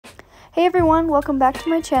Hey everyone, welcome back to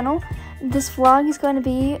my channel. This vlog is going to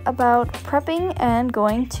be about prepping and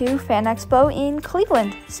going to Fan Expo in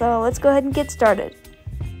Cleveland. So let's go ahead and get started.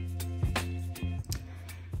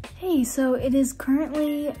 Hey, so it is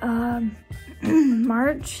currently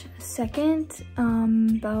March 2nd,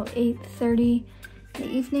 about 8:30 in the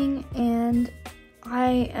evening, and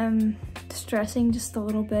I am stressing just a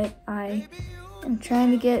little bit. I am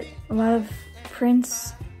trying to get a lot of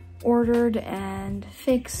prints ordered and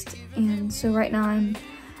fixed, and so right now I'm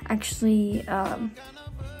actually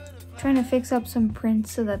trying to fix up some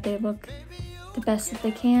prints so that they look the best that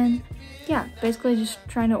they can. Yeah, basically just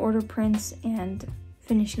trying to order prints and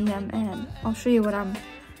finishing them, and I'll show you what I'm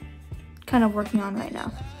kind of working on right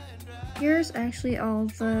now. Here's actually all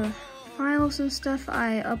the files and stuff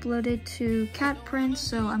I uploaded to Cat Prints,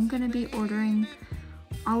 so I'm gonna be ordering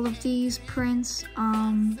all of these prints,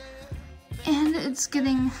 and it's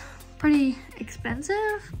getting pretty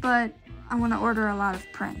expensive, but I want to order a lot of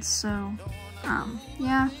prints, so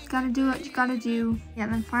yeah, gotta do what you gotta do. Yeah,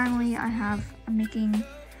 then finally I'm making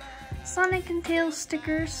Sonic and Tails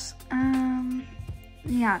stickers.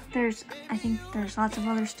 Yeah, I think there's lots of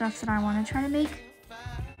other stuff that I want to try to make.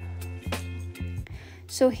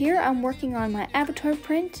 So here I'm working on my avatar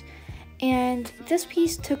print, and this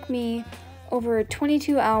piece took me over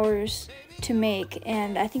 22 hours to make,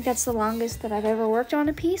 and I think that's the longest that I've ever worked on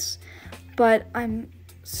a piece, but I'm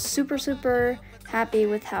super happy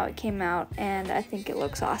with how it came out, and I think it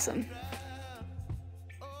looks awesome.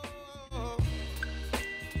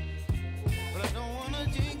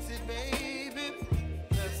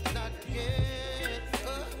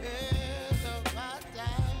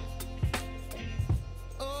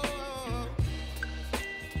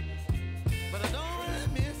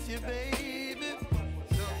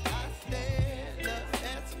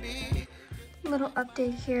 Little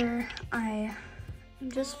update here, I'm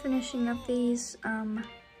just finishing up these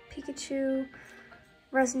Pikachu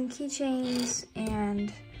resin keychains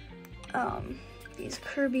and these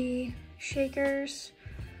Kirby shakers.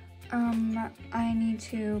 I need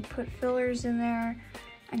to put fillers in there.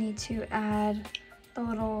 I need to add the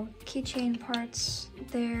little keychain parts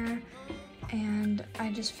there, and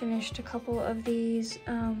I just finished a couple of these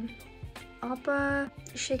Appa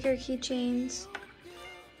shaker keychains.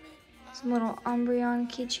 Some little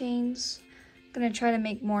Umbreon keychains. I'm gonna try to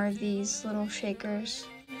make more of these little shakers.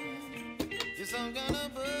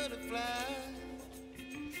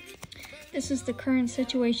 This is the current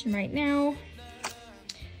situation right now.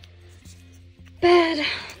 Bad.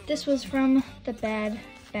 This was from the bad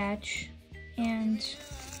batch, and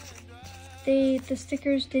the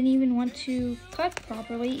stickers didn't even want to cut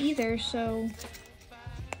properly either, so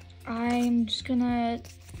I'm just gonna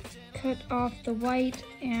cut off the white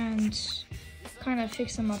and kind of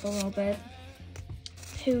fix them up a little bit.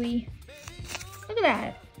 Hooey. Look at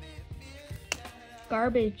that.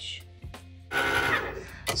 Garbage.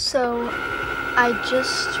 So I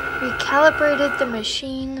just recalibrated the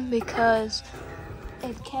machine because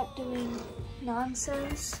it kept doing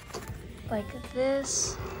nonsense like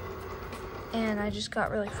this, and I just got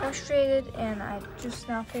really frustrated, and I just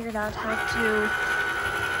now figured out how to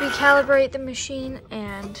recalibrate the machine,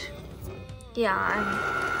 and yeah, I'm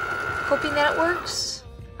hoping that it works.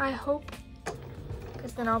 I hope,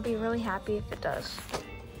 because then I'll be really happy if it does.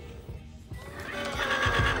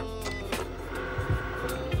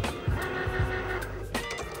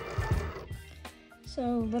 So,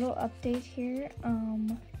 little update here.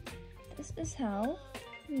 This is how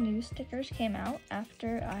new stickers came out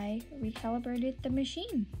after I recalibrated the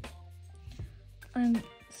machine. I'm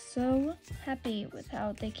so happy with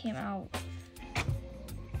how they came out.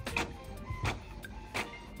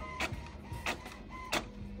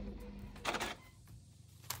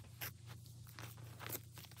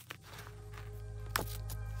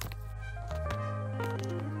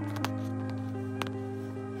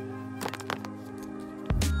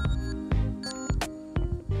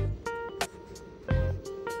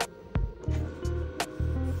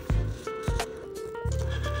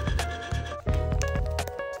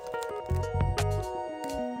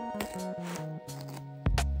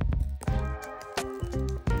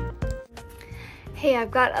 Hey,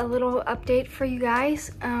 I've got a little update for you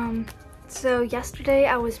guys. So yesterday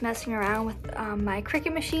I was messing around with my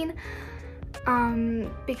Cricut machine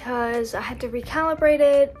because I had to recalibrate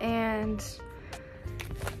it, and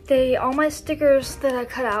all my stickers that I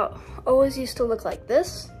cut out always used to look like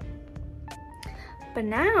this. But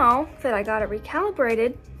now that I got it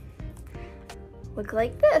recalibrated, look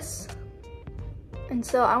like this. And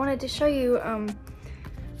so I wanted to show you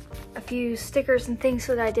a few stickers and things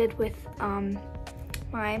that I did with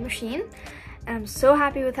my machine. and I'm so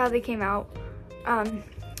happy with how they came out.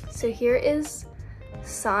 So here is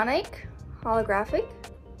Sonic holographic.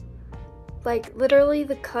 Like literally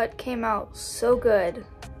the cut came out so good.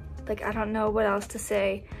 Like I don't know what else to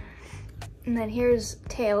say. And then here's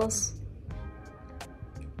Tails.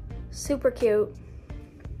 Super cute.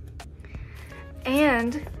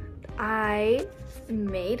 And I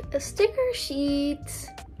made a sticker sheet.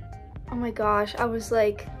 Oh my gosh, I was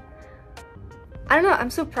like, I don't know, I'm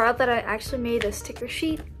so proud that I actually made a sticker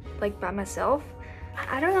sheet like by myself.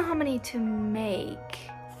 I don't know how many to make.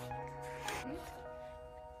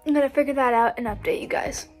 I'm gonna figure that out and update you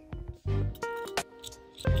guys.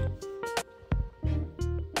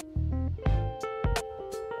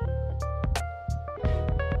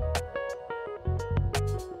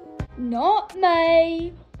 Not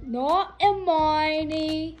me, not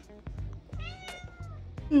Hermione.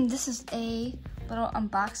 This is a little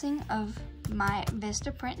unboxing of my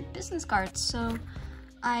Vistaprint business cards. So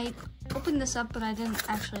I opened this up, but I didn't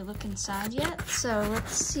actually look inside yet. So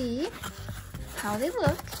let's see how they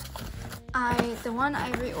look. The one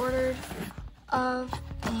I reordered of,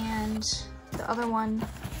 and the other one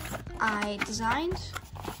I designed.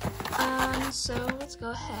 So let's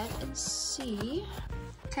go ahead and see.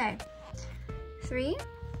 Okay, 3,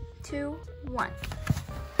 2, 1.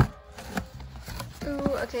 Ooh,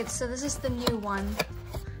 okay, so this is the new one.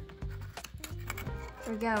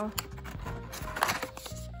 There we go.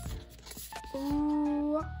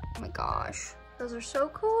 Ooh, oh my gosh, those are so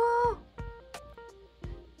cool.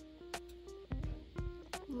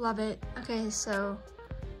 Love it. Okay, so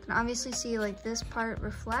you can obviously see like this part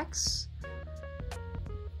reflects.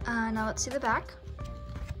 Now let's see the back.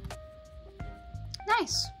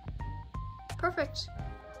 Nice. Perfect.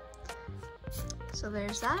 So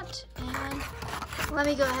there's that, and let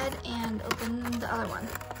me go ahead and open the other one.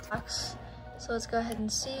 So let's go ahead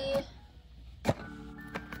and see.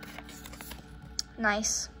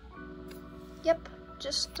 Nice. Yep,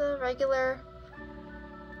 just the regular,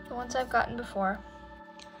 the ones I've gotten before.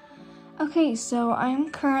 Okay, so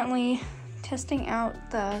I'm currently testing out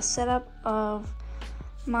the setup of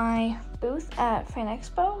my booth at Fan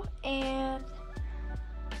Expo, and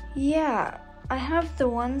yeah, I have the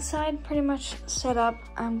one side pretty much set up.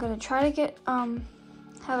 I'm gonna try to get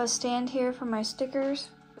have a stand here for my stickers,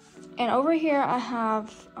 and over here I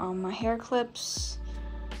have my hair clips,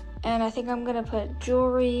 and I think I'm gonna put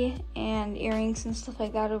jewelry and earrings and stuff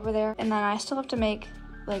like that over there. And then I still have to make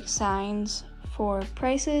like signs for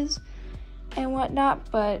prices and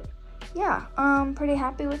whatnot, but yeah, I'm pretty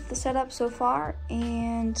happy with the setup so far,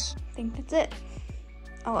 and I think that's it.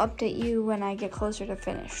 I'll update you when I get closer to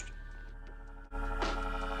finished.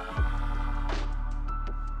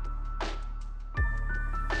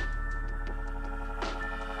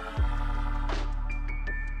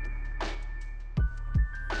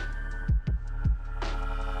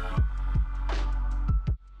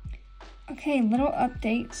 Okay, little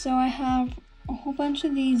update. So I have a whole bunch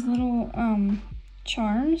of these little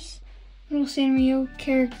charms, little Sanrio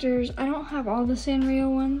characters. I don't have all the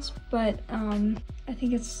Sanrio ones, but I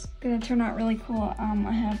think it's gonna turn out really cool.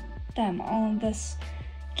 I have them all in this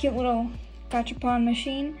cute little gachapon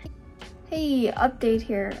machine. Hey, update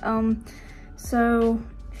here. So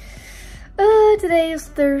today is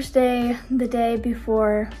Thursday, the day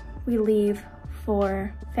before we leave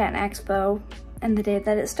for Fan Expo and the day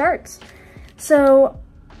that it starts. So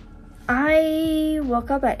I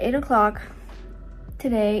woke up at 8 o'clock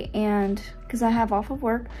today, and because I have off of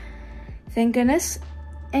work, thank goodness,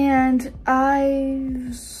 and I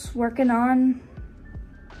was working on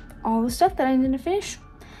all the stuff that I need to finish.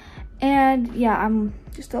 And yeah, I'm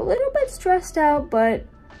just a little bit stressed out, but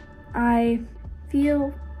I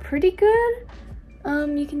feel pretty good.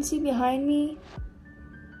 You can see behind me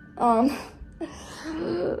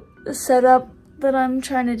the setup that I'm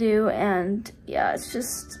trying to do, and yeah, it's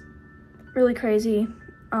just really crazy.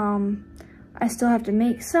 I still have to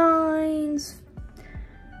make signs,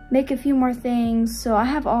 make a few more things, so I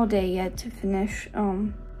have all day yet to finish.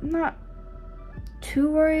 I'm not too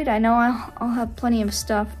worried. I know I'll have plenty of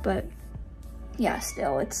stuff, but yeah,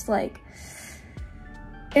 still, it's like,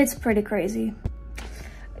 it's pretty crazy.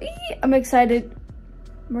 I'm excited.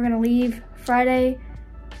 We're gonna leave Friday,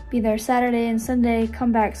 be there Saturday and Sunday,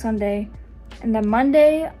 come back Sunday, and then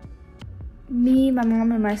Monday, me, my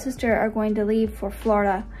mom, and my sister are going to leave for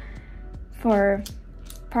Florida for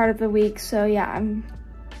part of the week. So yeah, I'm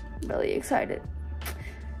really excited.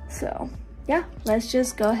 So yeah, let's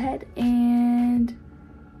just go ahead and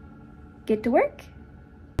get to work.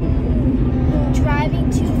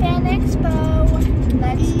 Driving to Fan Expo.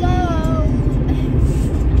 Let's go.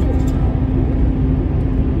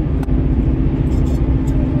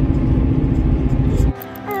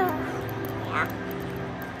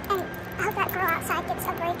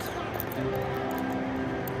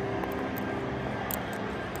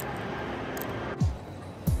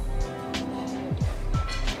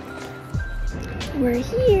 We're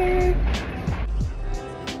here.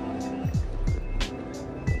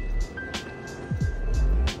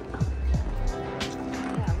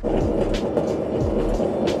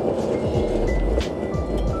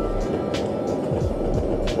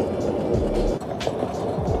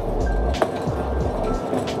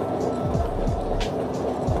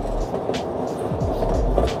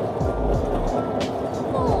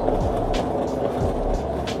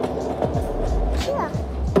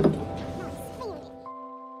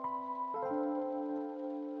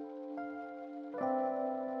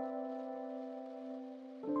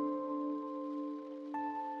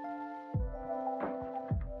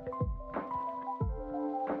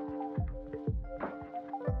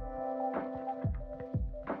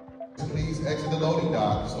 Please exit the loading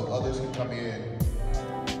dock so others can come in.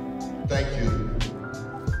 Thank you.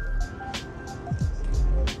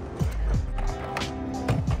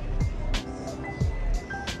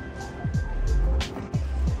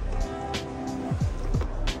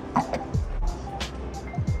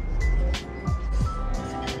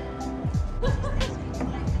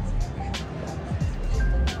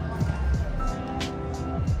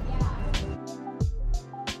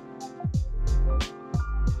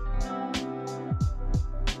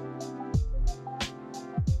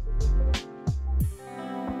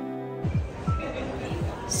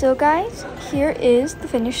 So guys, here is the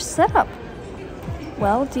finished setup.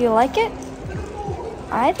 Well, do you like it?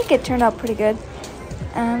 I think it turned out pretty good.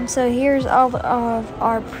 So here's all of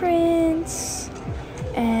our prints,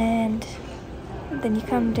 and then you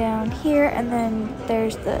come down here, and then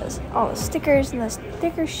there's all the stickers and the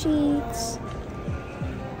sticker sheets,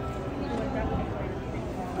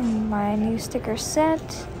 and my new sticker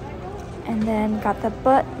set, and then got the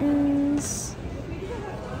buttons,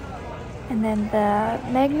 and then the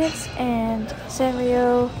magnets and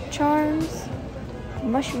Sanrio charms,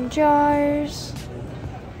 mushroom jars,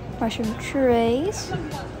 mushroom trays.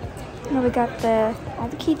 Now we got all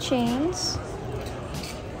the keychains,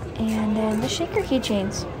 and then the shaker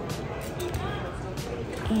keychains,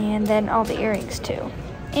 and then all the earrings too,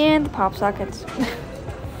 and the pop sockets.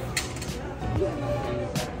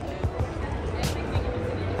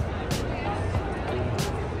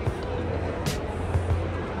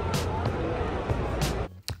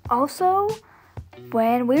 Also,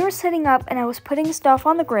 when we were setting up and I was putting stuff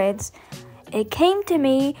on the grids, it came to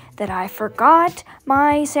me that I forgot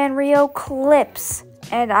my Sanrio clips.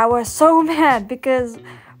 And I was so mad because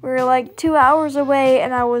we were like 2 hours away,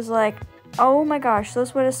 and I was like, oh my gosh,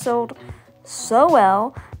 those would have sold so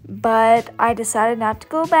well. But I decided not to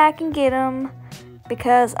go back and get them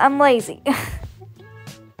because I'm lazy.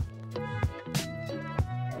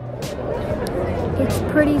 It's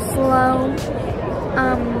pretty slow.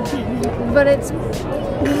 But it's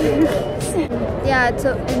yeah, it's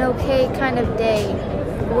an okay kind of day.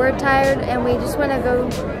 We're tired and we just want to go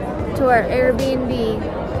to our Airbnb.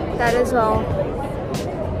 That is all.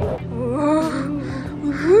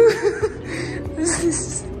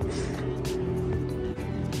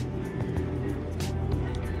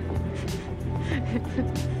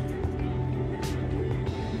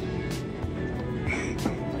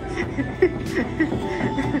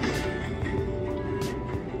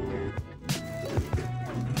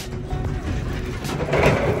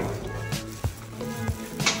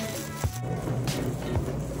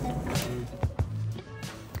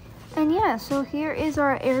 And yeah, so here is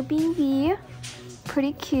our Airbnb.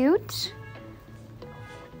 Pretty cute.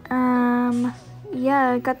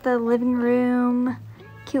 Yeah, got the living room,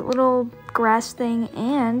 cute little grass thing,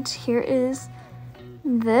 and here is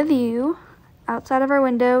the view outside of our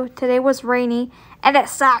window. Today was rainy, and it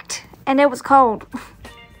sucked, and it was cold.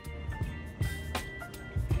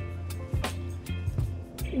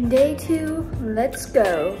 Day 2, let's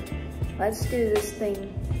go. Let's do this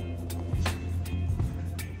thing.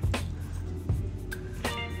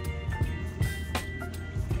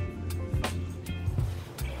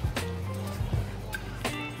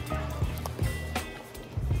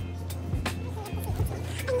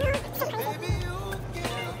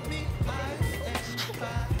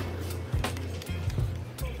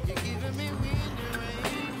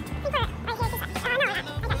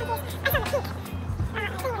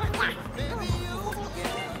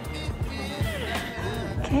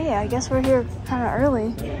 Okay, I guess we're here kind of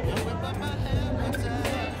early.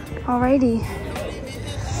 Alrighty.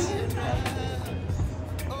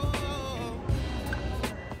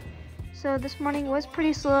 So this morning was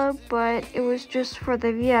pretty slow, but it was just for the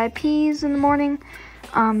VIPs in the morning.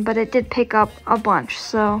 But it did pick up a bunch,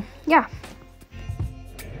 so yeah.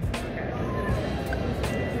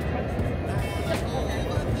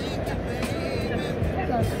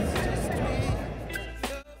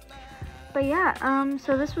 But yeah,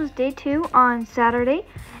 so this was day 2 on Saturday,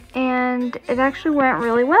 and it actually went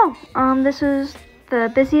really well. This was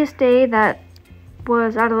the busiest day that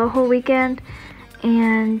was out of the whole weekend,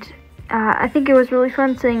 and I think it was really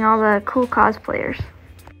fun seeing all the cool cosplayers.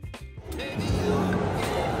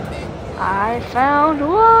 I found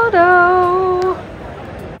Waldo!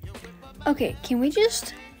 Okay, can we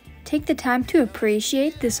just take the time to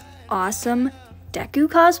appreciate this awesome Deku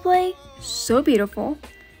cosplay? So beautiful.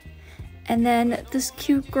 And then this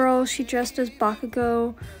cute girl, she dressed as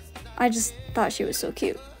Bakugo. I just thought she was so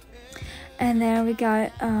cute. And then we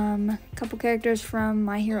got a couple characters from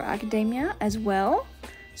My Hero Academia as well.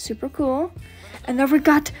 Super cool. And then we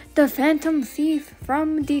got the Phantom Thief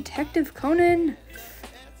from Detective Conan.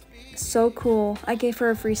 So cool. I gave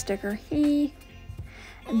her a free sticker. And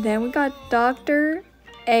then we got Dr.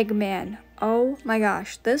 Eggman. Oh my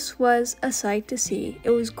gosh, this was a sight to see.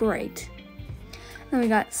 It was great. Then we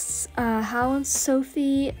got Hal and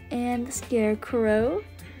Sophie and the Scarecrow.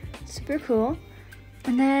 Super cool.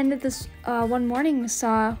 And then this one morning we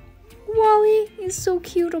saw Wally. He's so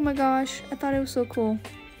cute. Oh my gosh. I thought it was so cool.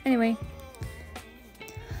 Anyway.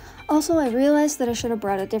 Also, I realized that I should have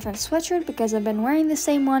brought a different sweatshirt because I've been wearing the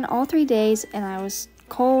same one all 3 days and I was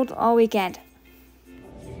cold all weekend.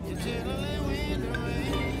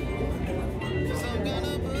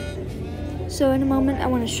 So in a moment, I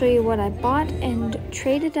want to show you what I bought and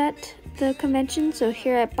traded at the convention. So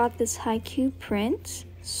here I bought this Haikyuu print.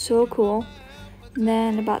 So cool. And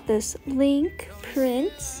then I bought this Link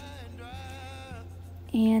print.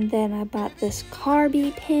 And then I bought this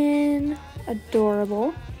Carby pin.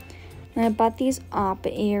 Adorable. And I bought these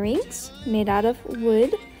Oppa earrings made out of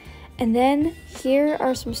wood. And then here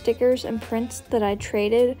are some stickers and prints that I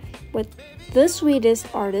traded with the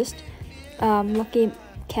sweetest artist, Lucky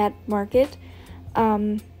Cat Market.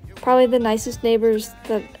 Probably the nicest neighbors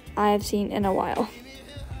that I've seen in a while.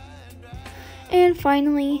 And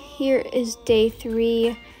finally, here is day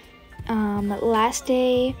 3, last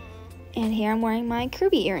day, and here I'm wearing my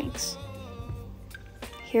Kirby earrings.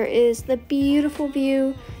 Here is the beautiful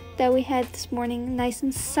view that we had this morning, nice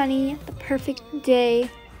and sunny, the perfect day,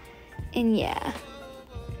 and yeah.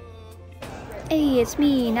 Hey, it's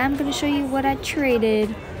me, now I'm gonna show you what I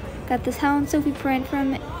traded. Got this Hal and Sophie print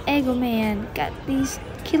from Eggman, got these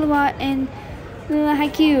Kilowatt and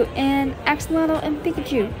Haikyuu, and Axolotl and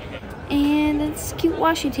Pikachu, and this cute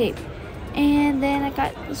washi tape. And then I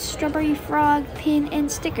got the Strawberry Frog pin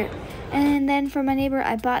and sticker. And then for my neighbor,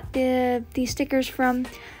 I bought these stickers from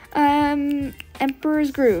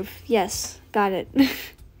Emperor's Groove. Yes, got it.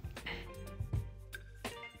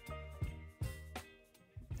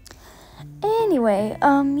 Anyway,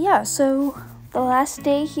 yeah, so the last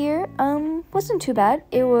day here wasn't too bad.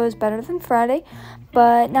 It was better than Friday,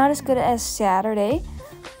 but not as good as Saturday.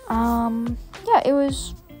 Yeah, it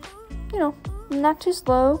was, you know, not too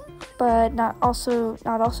slow, but not also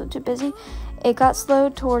too busy. It got slow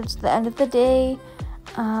towards the end of the day.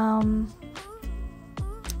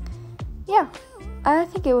 Yeah, I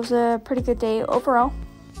think it was a pretty good day overall.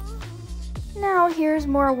 Now here's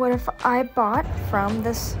more what if I bought from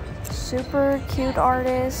this super cute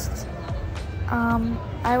artist.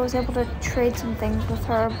 I was able to trade some things with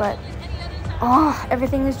her, but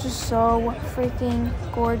everything is just so freaking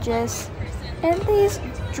gorgeous. And these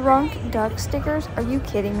drunk duck stickers, are you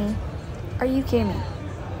kidding me? Are you kidding me?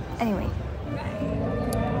 Anyway.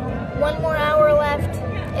 1 more hour left.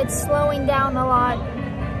 It's slowing down a lot.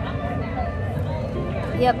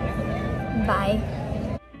 Yep.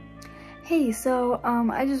 Bye. Hey, so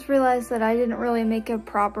I just realized that I didn't really make a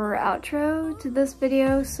proper outro to this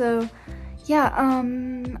video, so yeah,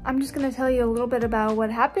 I'm just gonna tell you a little bit about what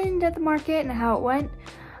happened at the market and how it went.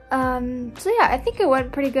 So yeah, I think it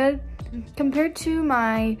went pretty good. Compared to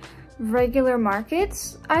my regular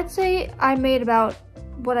markets, I'd say I made about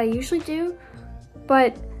what I usually do,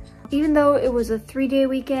 but even though it was a 3-day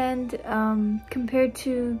weekend, compared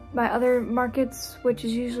to my other markets, which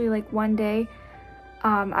is usually like 1 day,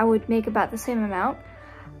 I would make about the same amount.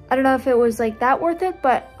 I don't know if it was like that worth it,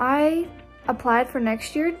 but I applied for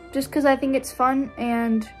next year just because I think it's fun,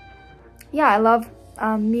 and yeah, I love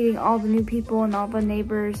meeting all the new people and all the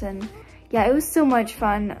neighbors, and yeah, it was so much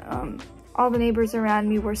fun. All the neighbors around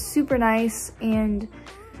me were super nice, and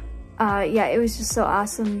yeah, it was just so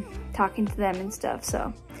awesome talking to them and stuff.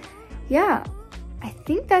 So yeah, I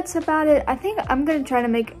think that's about it. I think I'm gonna try to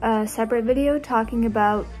make a separate video talking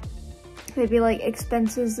about maybe like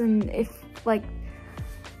expenses and if like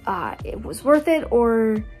it was worth it,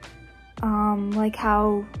 or like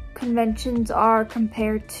how conventions are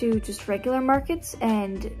compared to just regular markets,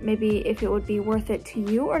 and maybe if it would be worth it to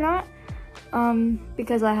you or not.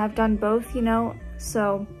 because I have done both, you know.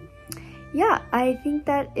 So yeah, I think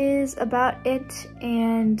that is about it,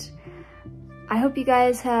 and I hope you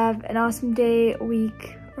guys have an awesome day,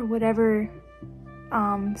 week, or whatever.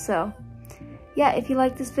 So yeah, if you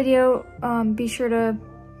like this video, be sure to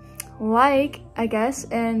like, I guess,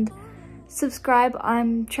 and subscribe.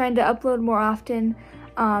 I'm trying to upload more often,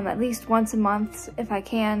 at least once a month if I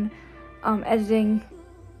can. Editing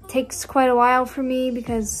takes quite a while for me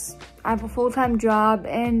because I have a full-time job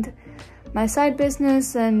and my side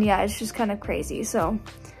business, and yeah, it's just kind of crazy. So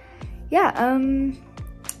yeah,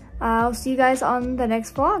 I'll see you guys on the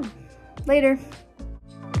next vlog. Later.